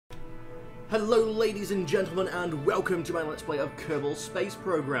Hello ladies and gentlemen, and welcome to my Let's Play of Kerbal Space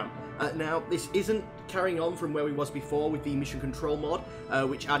Program. Now, this isn't carrying on from where we was before with the mission control mod,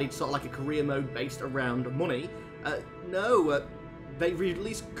 which added sort of like a career mode based around money. No, they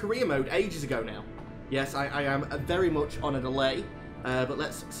released career mode ages ago now. Yes, I am very much on a delay, but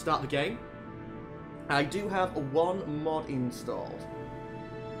let's start the game. I do have one mod installed,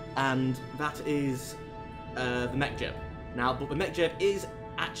 and that is the mech jeb. Now, but the mech jeb is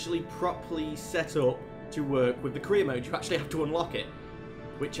actually properly set up to work with the career mode. You actually have to unlock it,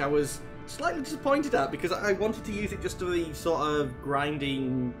 which I was slightly disappointed at because I wanted to use it just for the sort of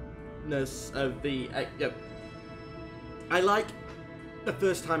grindingness of the... I like the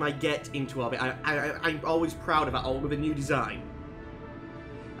first time I get into orbit. I'm always proud of that, all with a new design.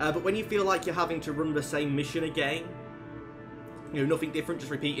 But when you feel like you're having to run the same mission again, you know, nothing different,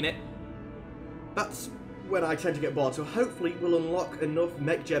 just repeating it, that's when I tend to get bored. So hopefully we'll unlock enough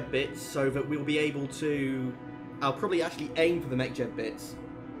mech jeb bits so that we'll be able to... I'll probably actually aim for the mech jeb bits,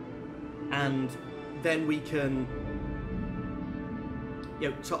 and then we can,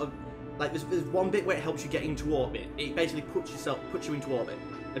 you know, sort of like there's one bit where it helps you get into orbit. It basically puts you into orbit,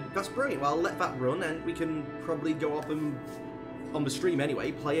 and that's brilliant. Well, I'll let that run, and we can probably go off and on the stream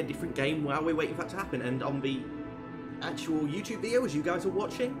anyway play a different game while we're waiting for that to happen. And on the actual YouTube videos you guys are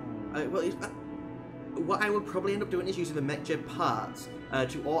watching, what I would probably end up doing is using the mech jeb parts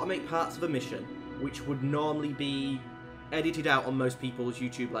to automate parts of a mission, which would normally be edited out on most people's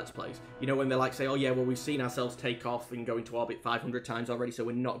YouTube Let's Plays. You know, when they're like, say, oh yeah, well, we've seen ourselves take off and go into orbit 500 times already, so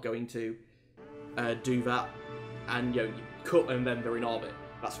we're not going to do that. And, you know, you cut and then they're in orbit.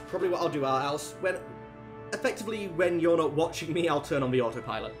 That's probably what I'll do. Effectively, when you're not watching me, I'll turn on the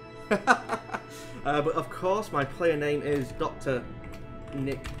autopilot. But of course, my player name is Dr.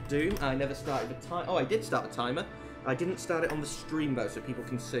 Nick Doom. I never started the timer. Oh, I did start the timer. I didn't start it on the stream though, so people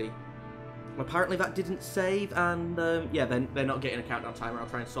can see. Apparently that didn't save, and yeah, then they're not getting a countdown timer. I'll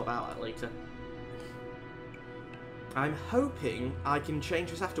try and sort out that later. I'm hoping I can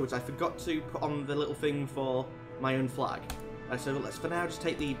change this afterwards. I forgot to put on the little thing for my own flag. So let's for now just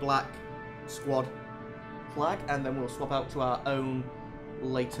take the black squad flag, and then we'll swap out to our own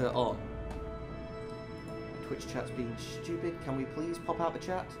later on. Twitch chat's being stupid. Can we please pop out the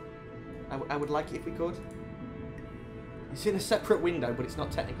chat? I would like it if we could. It's in a separate window, but it's not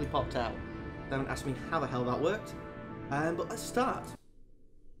technically popped out. Don't ask me how the hell that worked. But let's start.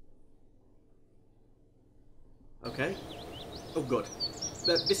 Okay. Oh, good.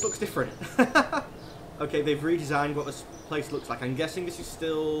 This looks different. Okay, they've redesigned what this place looks like. I'm guessing this is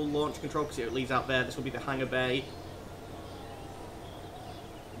still launch control because it leads out there. This will be the hangar bay.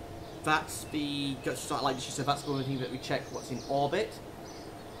 That's the, sort of like she said, that's the only thing that we check what's in orbit.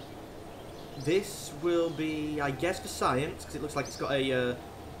 This will be, I guess, for science, because it looks like it's got a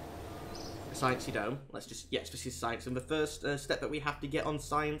sciencey dome. Let's just, yes, this is science. And the first step that we have to get on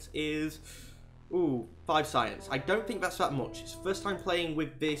science is, 5 science. I don't think that's that much. It's the first time playing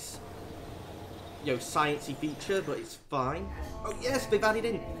with this, you know, sciencey feature, but it's fine. Oh yes, they've added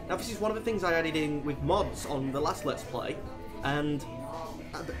in. Now this is one of the things I added in with mods on the last Let's Play, and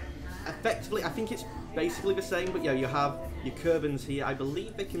effectively, I think it's basically the same, but yeah, you have your Kerbals here. I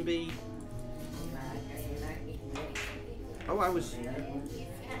believe they can be... Oh, I was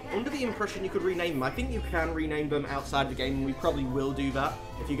under the impression you could rename them. I think you can rename them outside the game, and we probably will do that.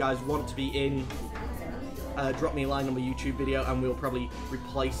 If you guys want to be in, drop me a line on the YouTube video, and we'll probably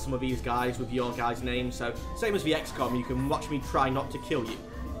replace some of these guys with your guys' names. So, same as the XCOM, you can watch me try not to kill you.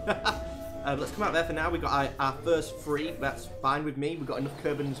 Let's come out there for now. We've got our first 3. That's fine with me. We've got enough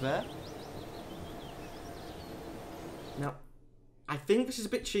Kerbals there. Now, I think this is a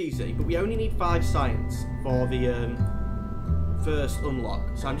bit cheesy, but we only need 5 science for the first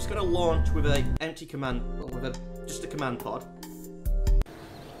unlock. So I'm just going to launch with an empty command, with just a command pod.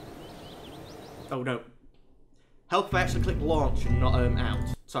 Oh no. Help if I actually click launch and not out.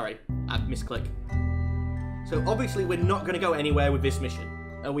 Sorry, I misclick. So obviously we're not going to go anywhere with this mission.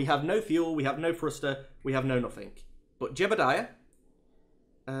 We have no fuel, we have no thruster, we have no nothing. But Jebediah,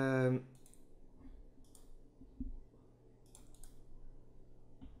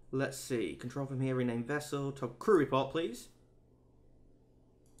 let's see. Control from here, rename vessel. Talk crew report, please.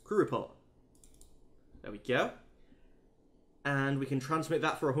 Crew report. There we go. And we can transmit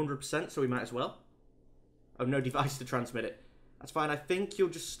that for 100%, so we might as well. Oh, no device to transmit it. That's fine. I think you'll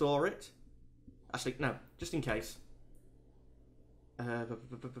just store it. Actually, no. Just in case.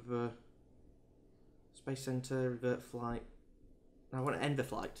 Space Center, revert flight. No, I want to end the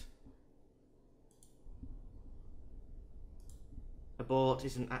flight. Abort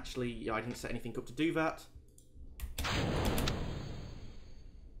isn't actually... I didn't set anything up to do that.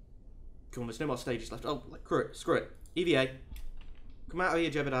 Come on, there's no more stages left. Oh, screw it, screw it. EVA. Come out of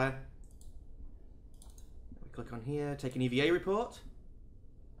here, Jebediah. Click on here, take an EVA report.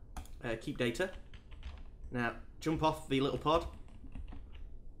 Keep data. Now, jump off the little pod.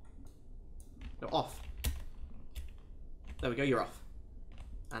 No, off. There we go, you're off.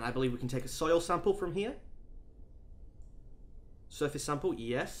 And I believe we can take a soil sample from here. Surface sample,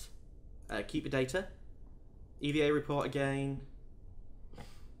 yes. Keep the data. EVA report again.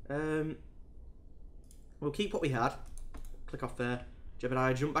 We'll keep what we had. Click off there.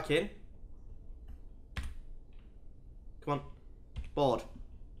 Jebediah, jump back in. Come on. Board.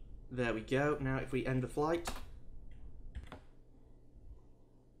 There we go. Now if we end the flight.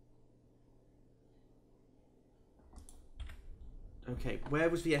 Okay, where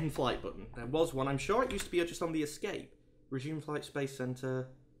was the end flight button? There was one. I'm sure it used to be just on the escape. Resume flight, Space Center.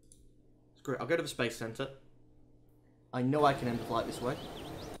 Screw it. I'll go to the Space Center. I know I can end the flight this way.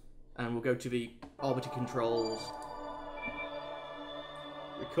 And we'll go to the orbiter controls.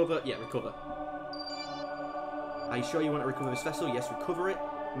 Recover. Yeah, recover. Are you sure you want to recover this vessel? Yes, recover it.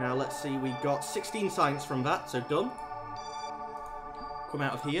 Now let's see, we got 16 science from that, so done. Come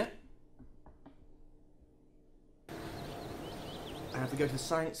out of here. And if we go to the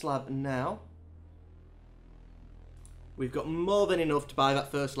science lab now, we've got more than enough to buy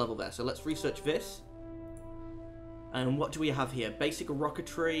that first level there. So let's research this. And what do we have here? Basic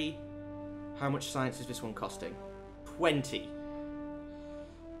rocketry. How much science is this one costing? 20.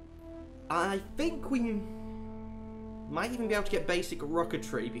 I think we might even be able to get basic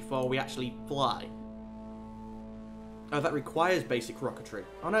rocketry before we actually fly. Oh, that requires basic rocketry.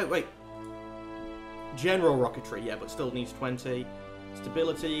 Oh no, wait. General rocketry, yeah, but still needs 20.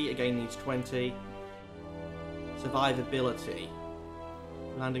 Stability, again needs 20. Survivability.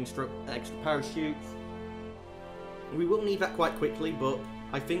 Landing strip, extra parachutes. We will need that quite quickly, but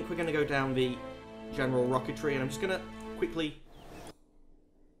I think we're going to go down the general rocketry, and I'm just going to quickly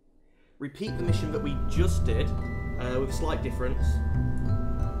repeat the mission that we just did, with a slight difference.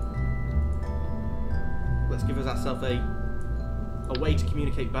 Let's give ourselves a way to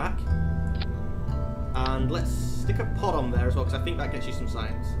communicate back. And let's stick a pod on there as well, because I think that gets you some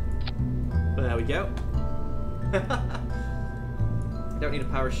science. There we go. Don't need a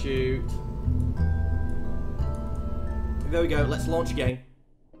parachute. There we go, let's launch again.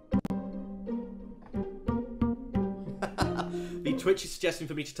 The Twitch is suggesting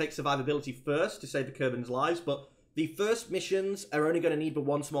for me to take survivability first to save the Kerbin's lives, but the first missions are only going to need the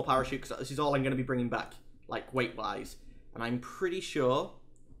one small parachute, because this is all I'm going to be bringing back, like weight-wise. And I'm pretty sure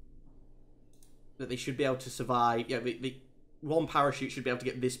that they should be able to survive. Yeah, the one parachute should be able to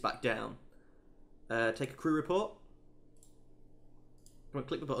get this back down. Take a crew report. Come on,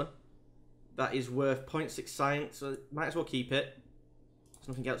 click the button. That is worth 0.6 science, so might as well keep it. There's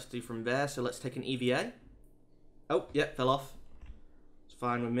nothing else to do from there, so let's take an EVA. Oh, yeah, fell off. It's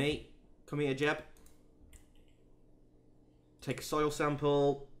fine with me. Come here, Jeb. Take a soil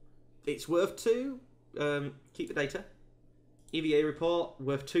sample. It's worth 2. Keep the data. EVA report,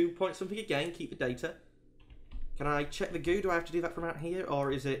 worth 2 point something again. Keep the data. Can I check the goo? Do I have to do that from out here,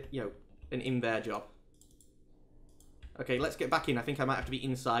 or is it, you know, an in-there job? Okay, let's get back in. I think I might have to be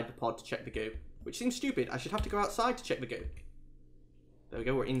inside the pod to check the goo, which seems stupid. I should have to go outside to check the goo. There we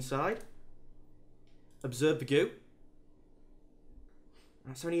go, we're inside. Observe the goo.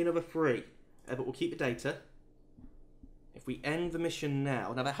 That's only another 3, but we'll keep the data. If we end the mission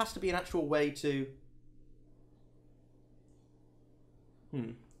now... Now, there has to be an actual way to...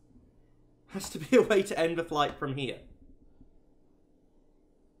 Has to be a way to end the flight from here.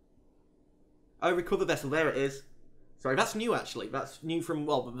 Oh, recover vessel. There it is. Sorry, that's new, actually. That's new from,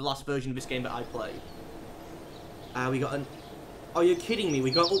 well, the last version of this game that I played. We got an... Oh, you're kidding me.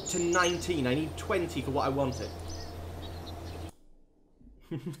 We got up to 19. I need 20 for what I wanted.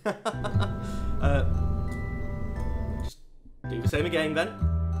 Just do the same again, then.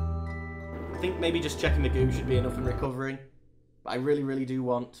 I think maybe just checking the goo should be enough in recovering. But I really, really do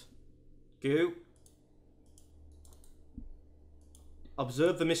want... Goo.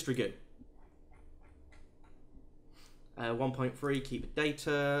 Observe the mystery goo. 1.3, keep the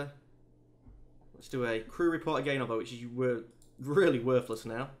data. Let's do a crew report again, although which is really worthless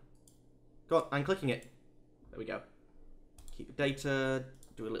now. Go on, I'm clicking it. There we go. Keep the data.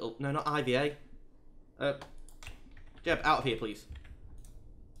 Do a little... No, not IVA. Jeb, out of here, please.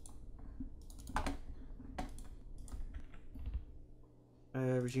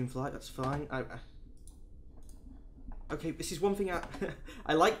 Resume flight, that's fine. Okay, this is one thing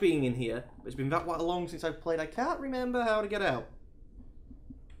I like being in here, but it's been that long since I've played, I can't remember how to get out.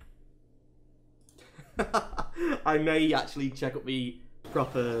 I may actually check up the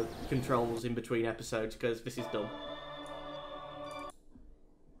proper controls in between episodes because this is dumb.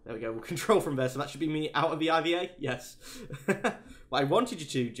 There we go, we'll control from there, so that should be me out of the IVA? Yes. What I wanted you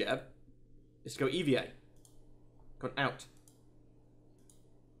to, Jeb, is to go EVA. Gone out.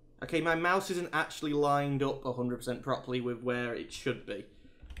 Okay, my mouse isn't actually lined up 100% properly with where it should be.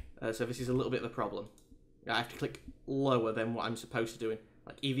 So this is a little bit of a problem. I have to click lower than what I'm supposed to do.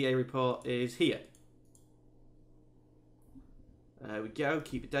 Like, EVA report is here. There we go,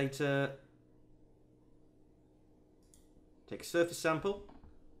 keep the data. Take a surface sample.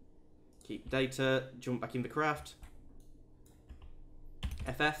 Keep data, jump back in the craft.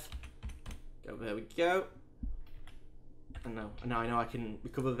 FF. Go, there we go. And now I know I can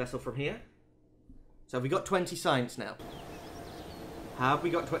recover the vessel from here. So have we got 20 science now? Have we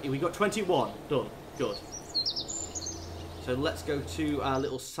got 20? We got 21. Done. Good. So let's go to our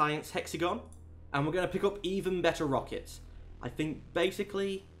little science hexagon. And we're going to pick up even better rockets. I think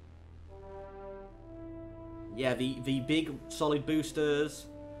basically... yeah, the big solid boosters...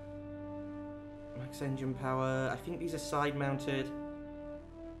 max engine power. I think these are side mounted.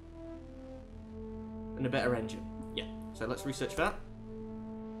 And a better engine. Yeah. So let's research that.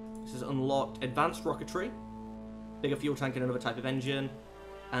 This has unlocked advanced rocketry, bigger fuel tank and another type of engine,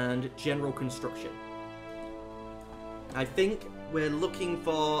 and general construction. I think we're looking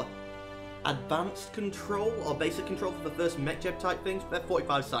for advanced control or basic control for the first mech-jeb type things. They're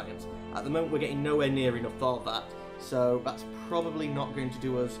 45 science. At the moment, we're getting nowhere near enough for that. So that's probably not going to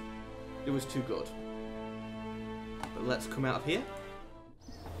do us too good. But let's come out of here.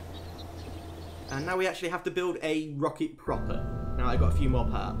 And now we actually have to build a rocket proper. Now I've got a few more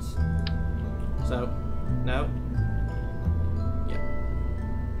parts. So, no. Yeah.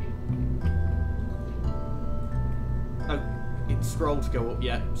 Oh, it scrolled to go up.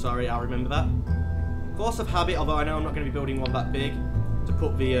 Yeah, sorry, I'll remember that. Force of habit, although I know I'm not going to be building one that big, to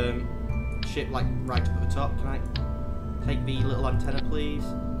put the ship like right up at the top. Can I take the little antenna, please?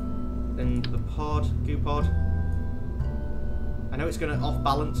 And the pod, goo pod. I know it's going to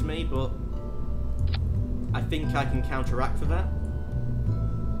off-balance me, but I think I can counteract for that.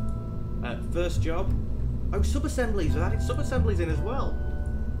 First job. Oh, sub-assemblies. I've added sub-assemblies in as well.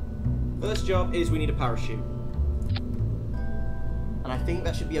 First job is we need a parachute. And I think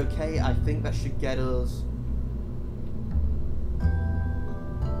that should be okay. I think that should get us...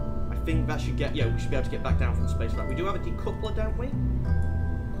 yeah, we should be able to get back down from space. Right, we do have a decoupler, don't we?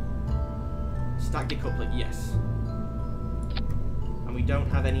 Stack decoupler, yes. And we don't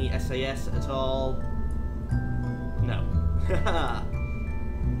have any SAS at all. No.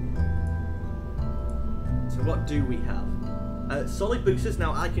 So what do we have? Solid boosters.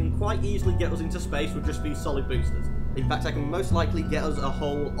 Now I can quite easily get us into space with just these solid boosters. In fact, I can most likely get us a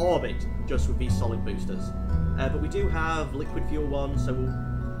whole orbit just with these solid boosters. But we do have liquid fuel ones, so we'll...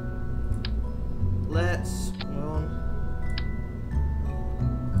 let's... 1,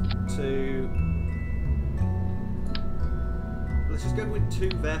 2... let's just go with 2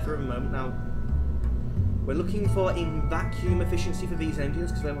 there for a moment. Now, we're looking for in vacuum efficiency for these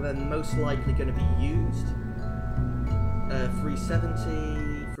engines because they're most likely going to be used.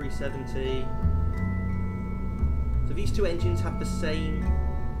 370, 370. So these 2 engines have the same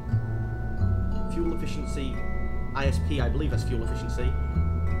fuel efficiency. ISP, I believe that's fuel efficiency.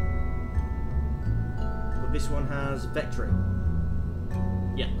 But this one has vectoring.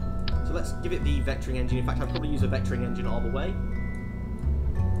 Yeah. So let's give it the vectoring engine. In fact, I'll probably use a vectoring engine all the way.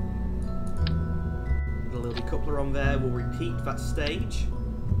 A little decoupler on there. We'll repeat that stage.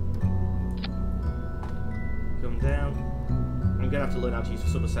 Come down. I'm going to have to learn how to use the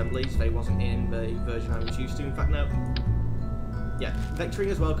sub-assemblies. They wasn't in the version I was used to. In fact, no. Yeah, vectoring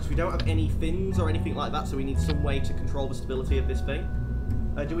as well, because we don't have any fins or anything like that, so we need some way to control the stability of this thing.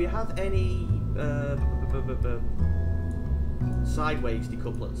 Do we have any sideways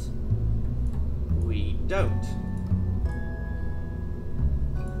decouplers? We don't.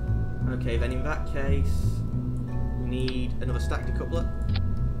 Okay, then in that case, we need another stack decoupler.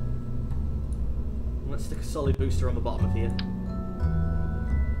 Let's stick a solid booster on the bottom of here.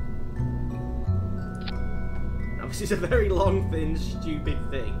 Now, this is a very long, thin, stupid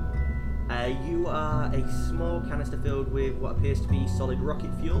thing. You are a small canister filled with what appears to be solid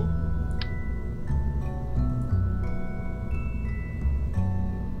rocket fuel.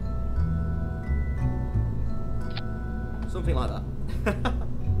 Something like that.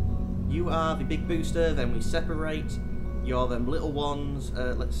 You are the big booster, then we separate. You're them little ones.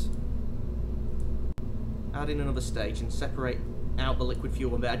 Let's add in another stage and separate out the liquid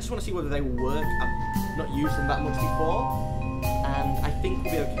fuel one there. I just want to see whether they will work. I've not used them that much before, and I think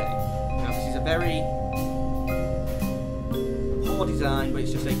we'll be okay. Now, this is a very more design, but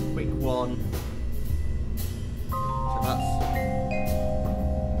it's just a quick one. So that's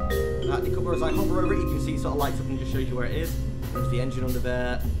that decoupler. As I hover over it, you can see it sort of lights up and just shows you where it is. There's the engine under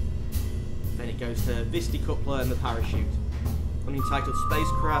there. Then it goes to this decoupler and the parachute. Unentitled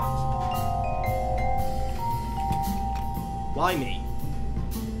spacecraft. Why me?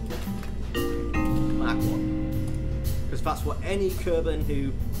 Mach 1. Because that's what any Kerbal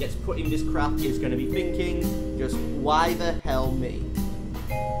who gets put in this craft is going to be thinking. Just why the hell me?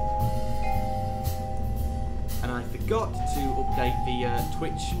 And I forgot to update the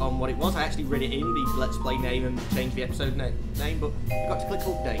Twitch on what it was. I actually read it in the Let's Play name and changed the episode name, but I forgot to click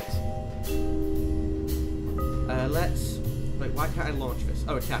update. Let's... Wait, why can't I launch this?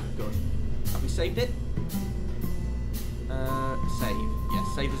 Oh, it can. Good. Have we saved it? Save. Yes,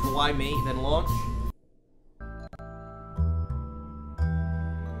 save as why me, then launch.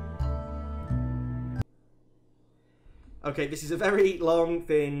 Okay, this is a very long,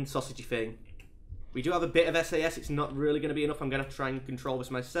 thin, sausagey thing. We do have a bit of SAS, it's not really going to be enough. I'm going to have to try and control this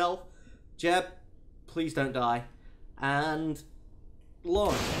myself. Jeb, please don't die. And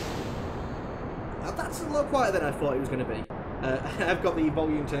launch. Now that's a lot quieter than I thought it was going to be. I've got the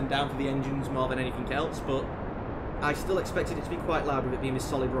volume turned down for the engines more than anything else, but I still expected it to be quite loud with it being this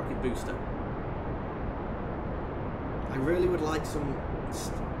solid rocket booster. I really would like some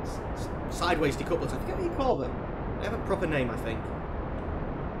sideways decouplers. I forget what you call them. They have a proper name, I think.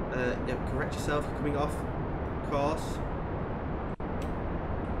 Yeah, correct yourself, you're coming off course.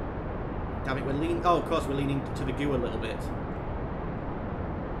 Damn it, we're leaning... Oh, of course, we're leaning to the goo a little bit.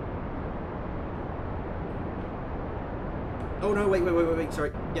 Oh no, wait,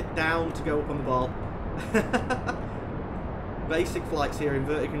 sorry. Get down to go up on the ball. Basic flights here,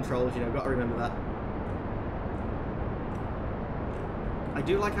 inverted controls, you know, got to remember that. I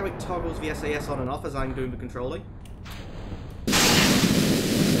do like how it toggles the SAS on and off as I'm doing the controlling.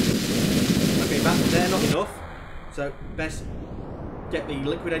 Okay, that's there, not enough. So, best get the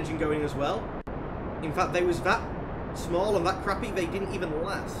liquid engine going as well. In fact, they was that small and that crappy, they didn't even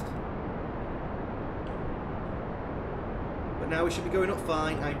last. But now we should be going up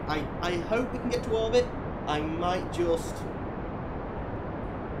fine. I hope we can get to orbit. I might just...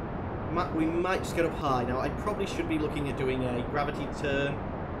 We might just get up high. Now, I probably should be looking at doing a gravity turn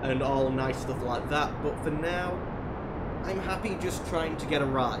and all nice stuff like that. But for now, I'm happy just trying to get a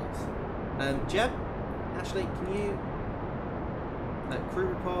rise. Jeb, Ashley, can you... crew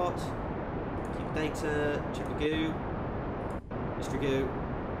report, keep data, check the goo, history goo,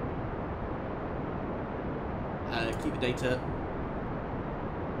 keep the data.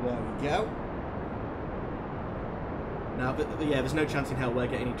 There we go. Now, but yeah, there's no chance in hell we're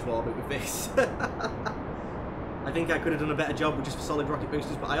getting into orbit with this. I think I could have done a better job with just solid rocket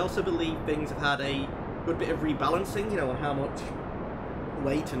boosters, but I also believe things have had a good bit of rebalancing, you know, on how much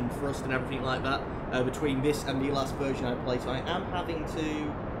weight and thrust and everything like that between this and the last version I played, so I am having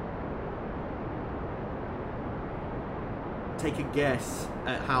to take a guess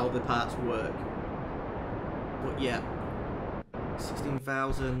at how the parts work. But yeah,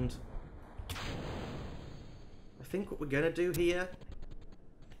 16,000. I think what we're going to do here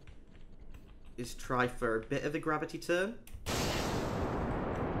is try for a bit of a gravity turn.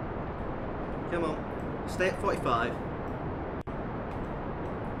 Come on, stay at 45.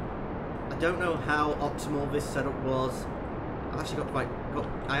 I don't know how optimal this setup was.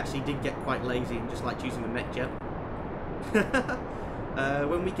 I actually did get quite lazy and just liked using the mech jet.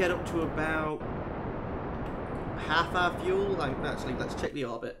 When we get up to about half our fuel, actually let's check the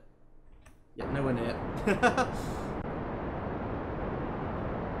orbit. Yeah, nowhere near.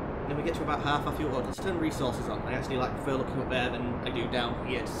 Then we get to about half our fuel. Let's turn resources on. I actually prefer looking up there than I do down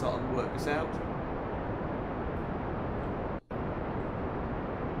here to sort of work this out.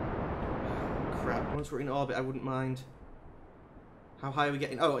 Crap, once we're in orbit I wouldn't mind. How high are we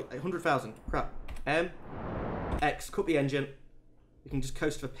getting? Oh, 100,000. Crap. X, cut the engine. We can just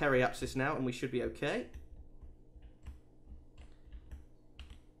coast for periapsis now and we should be okay.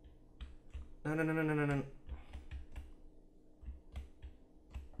 No.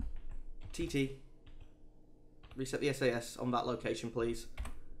 TT. Reset the SAS on that location, please.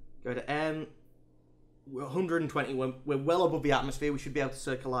 Go to M. We're 120. We're well above the atmosphere. We should be able to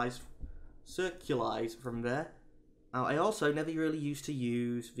circularize from there. Now, I also never really used to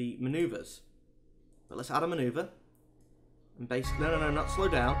use the maneuvers. But let's add a maneuver. And basically, no, not slow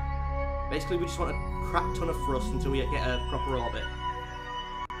down. Basically, we just want a crap ton of thrust until we get a proper orbit.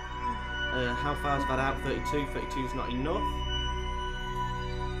 How far is that out? 32. 32 is not enough.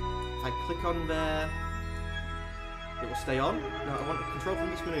 If I click on there, it will stay on. No, I want to control from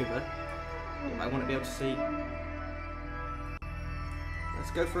this maneuver. I want to be able to see.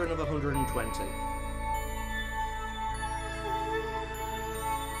 Let's go for another 120.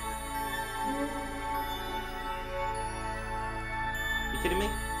 You kidding me?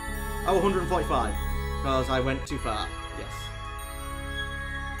 Oh, 145. Because I went too far. Yes.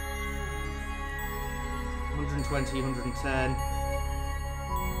 120, 110.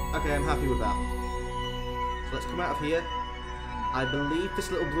 Okay, I'm happy with that. So let's come out of here. I believe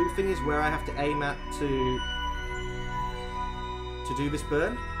this little blue thing is where I have to aim at to do this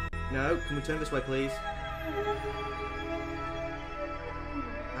burn. No, can we turn this way, please?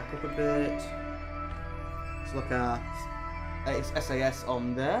 Back up a bit. Let's look at it's SAS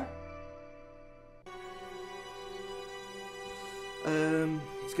on there.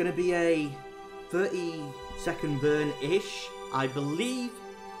 It's going to be a 30-second burn-ish, I believe.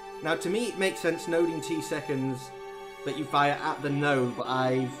 Now, to me, it makes sense noding T seconds that you fire at the node, but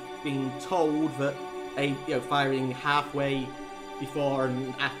I've been told that firing halfway before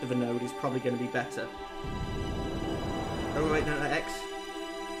and after the node is probably going to be better. Oh wait, no, X.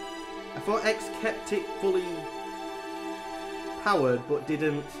 I thought X kept it fully powered, but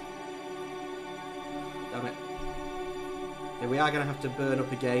didn't. Damn it. Okay, we are going to have to burn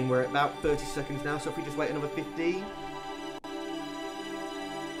up again. We're at about 30 seconds now, so if we just wait another 15.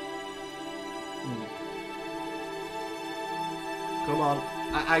 Come on.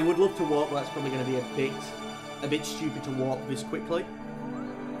 I would love to warp, but that's probably going to be a bit stupid to warp this quickly.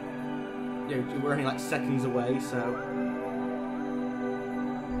 You know, we're only like seconds away, so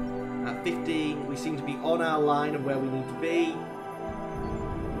at 15 we seem to be on our line of where we need to be.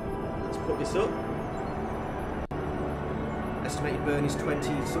 Let's put this up. Estimated burn is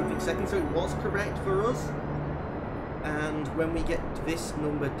 20 something seconds, so it was correct for us. And when we get this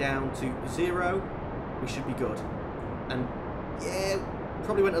number down to 0, we should be good. And yeah,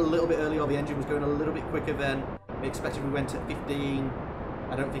 probably went a little bit early, or the engine was going a little bit quicker than we expected. We went at 15.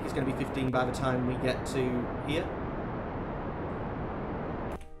 I don't think it's going to be 15 by the time we get to here.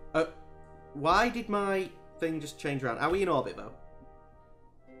 Oh, why did my thing just change around? Are we in orbit though?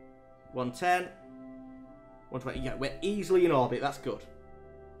 110. 120. Yeah, we're easily in orbit. That's good.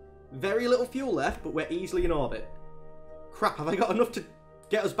 Very little fuel left, but we're easily in orbit. Crap, have I got enough to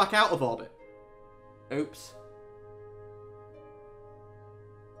get us back out of orbit? Oops.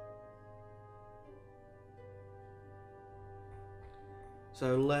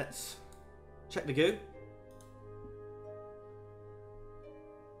 So let's check the goo.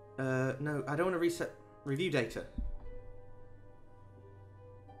 No, I don't want to reset review data.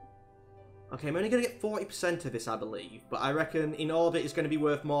 Okay, I'm only going to get 40% of this, I believe, but I reckon in orbit it's going to be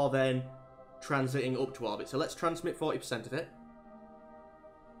worth more than transiting up to orbit. So let's transmit 40% of it.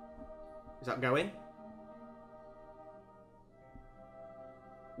 Is that going?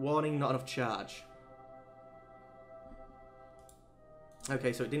 Warning, not enough charge.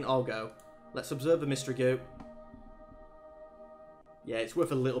 Okay, so it didn't all go. Let's observe the mystery goo. Yeah, it's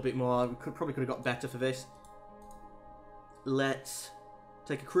worth a little bit more. We probably could have got better for this. Let's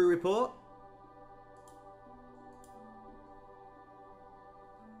take a crew report.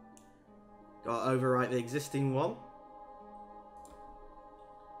 Got to overwrite the existing one.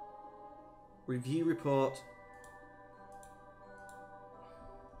 Review report.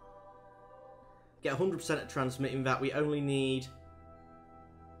 Get 100% at transmitting that. We only need...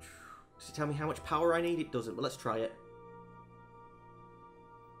 Does it tell me how much power I need? It doesn't, but let's try it.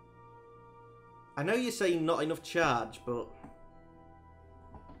 I know you're saying not enough charge, but...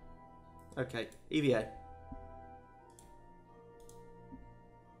 Okay, EVA.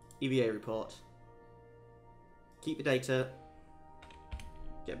 EVA report. Keep the data.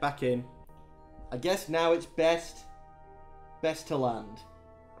 Get back in. I guess now it's best to land.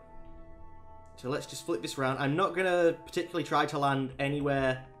 So let's just flip this around. I'm not going to particularly try to land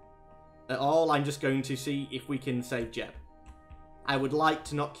anywhere at all. I'm just going to see if we can save Jeb. I would like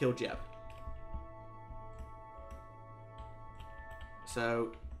to not kill Jeb.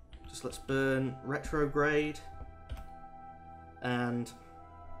 So, just let's burn retrograde. And...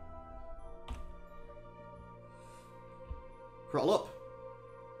 throttle up.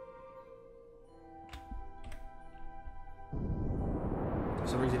 For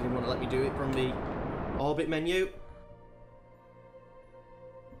some reason it didn't want to let me do it from the orbit menu.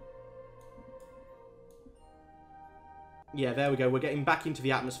 Yeah, there we go. We're getting back into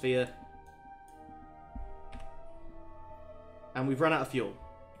the atmosphere. And we've run out of fuel.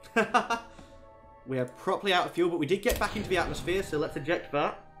 We are properly out of fuel, but we did get back into the atmosphere, so let's eject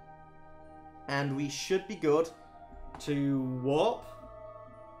that. And we should be good to warp.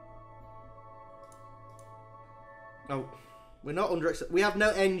 Oh, we're not under... We have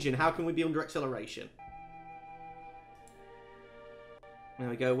no engine. How can we be under acceleration? There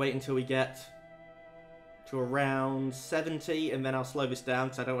we go, wait until we get to around 70, and then I'll slow this down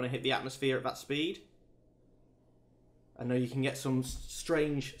because I don't want to hit the atmosphere at that speed. I know you can get some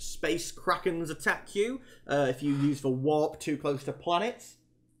strange space krakens attack you if you use the warp too close to planets.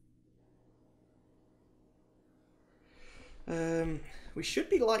 We should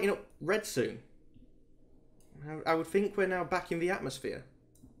be lighting up red soon. I would think we're now back in the atmosphere.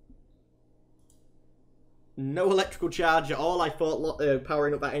 No electrical charge at all. I thought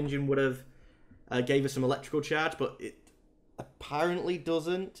powering up that engine would have gave us some electrical charge, but it apparently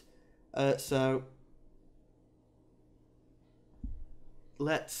doesn't. So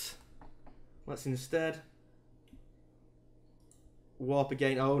let's instead warp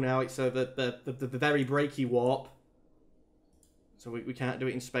again. Oh, now it's the very breaky warp. So we can't do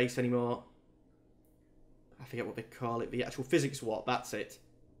it in space anymore. I forget what they call it. The actual physics warp, that's it.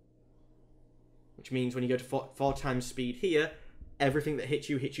 Which means when you go to four times speed here, everything that hits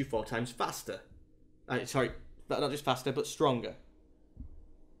you 4 times faster. Sorry, not just faster, but stronger.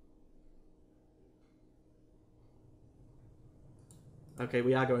 Okay,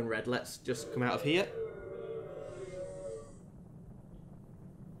 we are going red. Let's just come out of here.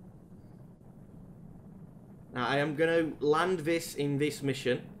 Now, I am going to land this in this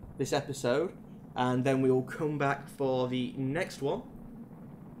mission, this episode, and then we will come back for the next one,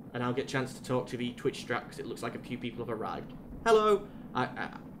 and I'll get a chance to talk to the Twitch strat, because it looks like a few people have arrived. Hello!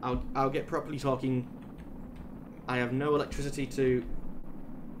 I'll get properly talking. I have no electricity to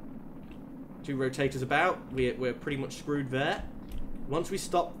rotate us about. We're pretty much screwed there. Once we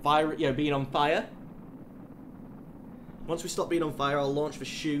stop being on fire, I'll launch the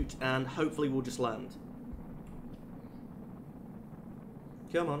chute, and hopefully we'll just land.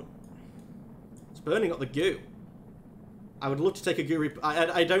 Come on. It's burning up the goo. I would love to take a goo...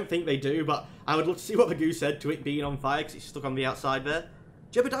 I don't think they do, but I would love to see what the goo said to it being on fire, because it's stuck on the outside there.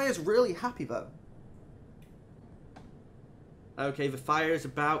 Jebediah's really happy, though. Okay, the fire is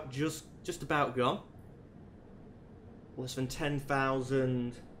about... just about gone. Less than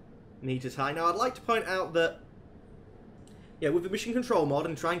 10,000 meters high. Now, I'd like to point out that... yeah, with the mission control mod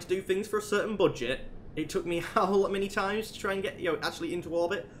and trying to do things for a certain budget... it took me how many times to try and get, actually into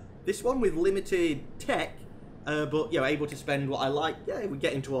orbit. This one with limited tech, but, able to spend what I like, we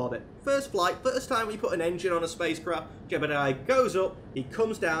get into orbit. First flight, first time we put an engine on a spacecraft, Jebediah goes up, he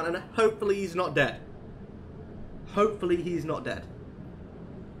comes down, and hopefully he's not dead. Hopefully he's not dead.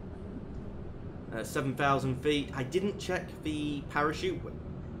 7,000 feet. I didn't check the parachute.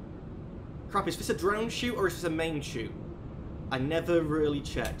 Crap, is this a drone chute or is this a main chute? I never really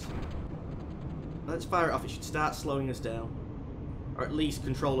checked. Let's fire it off. It should start slowing us down. Or at least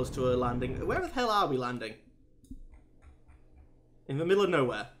control us to a landing. Where the hell are we landing? In the middle of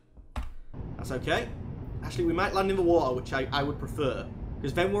nowhere. That's okay. Actually, we might land in the water, which I would prefer.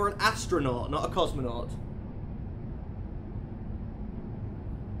 Because then we're an astronaut, not a cosmonaut.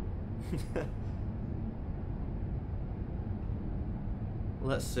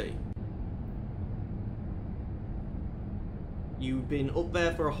 Let's see. You've been up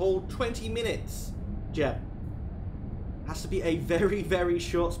there for a whole 20 minutes, Jeb. Has to be a very, very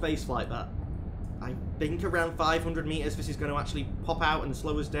short space flight, that. I think around 500 meters this is going to actually pop out and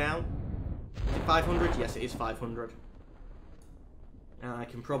slow us down. Is it 500? Yes, it is 500. And I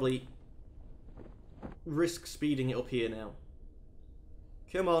can probably risk speeding it up here now.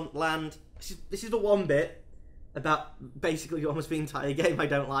 Come on, land. This is the one bit about basically almost the entire game I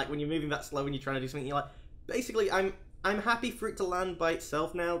don't like. When you're moving that slow and you're trying to do something, you're like... basically, I'm happy for it to land by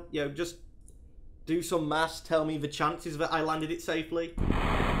itself now. Just do some maths, tell me the chances that I landed it safely.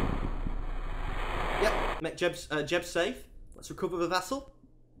 Yep, Jeb's safe. Let's recover the vessel.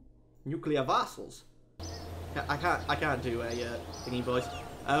 Nuclear vessels. I can't do a thingy voice.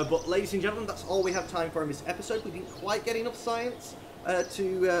 But ladies and gentlemen, that's all we have time for in this episode. We didn't quite get enough science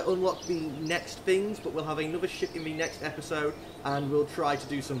to unlock the next things, but we'll have another ship in the next episode, and we'll try to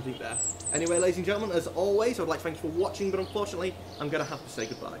do something there. Anyway, ladies and gentlemen, as always, I'd like to thank you for watching, but unfortunately, I'm going to have to say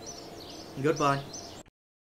goodbye. Goodbye.